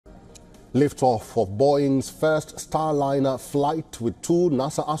Liftoff of Boeing's first Starliner flight with 2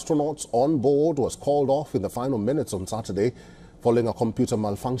 NASA astronauts on board was called off in the final minutes on Saturday following a computer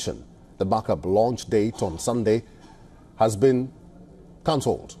malfunction. The backup launch date on Sunday has been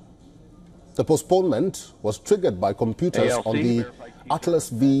cancelled. The postponement was triggered by computers on the Atlas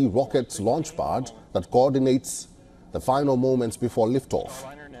V rocket's launch pad that coordinates the final moments before liftoff.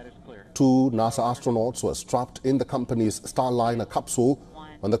 2 NASA astronauts were strapped in the company's Starliner capsule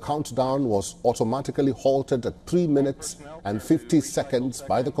when the countdown was automatically halted at 3 minutes and 50 seconds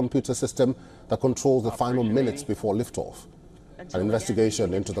by the computer system that controls the final minutes before liftoff. An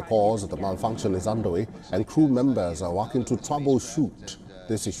investigation into the cause of the malfunction is underway, and crew members are working to troubleshoot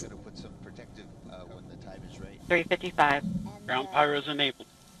this issue. 355. Ground power is enabled.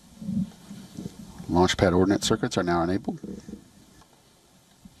 Launch pad ordnance circuits are now enabled.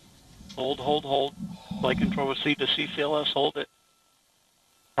 Hold. Flight control with C to CCLS, hold it.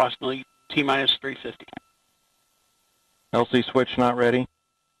 Approximately T-minus 350. LC switch not ready.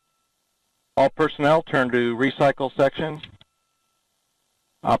 All personnel turn to recycle section.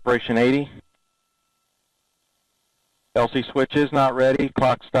 Operation 80. LC switch is not ready.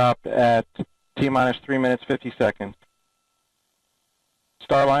 Clock stopped at T-minus 3 minutes 50 seconds.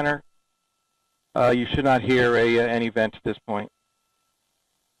 Starliner, you should not hear any vent at this point.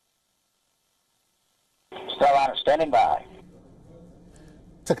 Starliner standing by.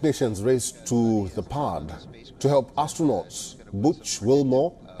 Technicians raced to the pad to help astronauts Butch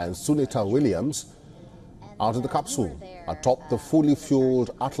Wilmore and Sunita Williams out of the capsule atop the fully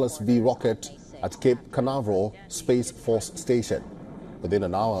fueled Atlas V rocket at Cape Canaveral Space Force Station. Within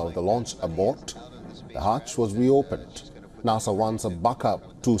an hour of the launch abort, the hatch was reopened. NASA wants a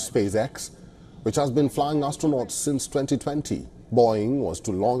backup to SpaceX, which has been flying astronauts since 2020. Boeing was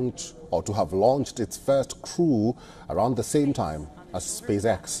to have launched its first crew around the same time as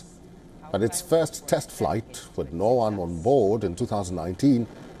SpaceX. But its first test flight, with no one on board in 2019,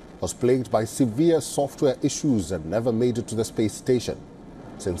 was plagued by severe software issues and never made it to the space station.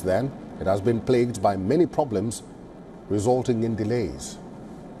 Since then, it has been plagued by many problems, resulting in delays.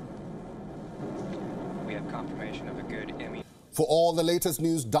 We have confirmation of a good Emmy. For all the latest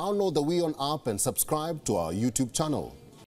news, download the WION app and subscribe to our YouTube channel.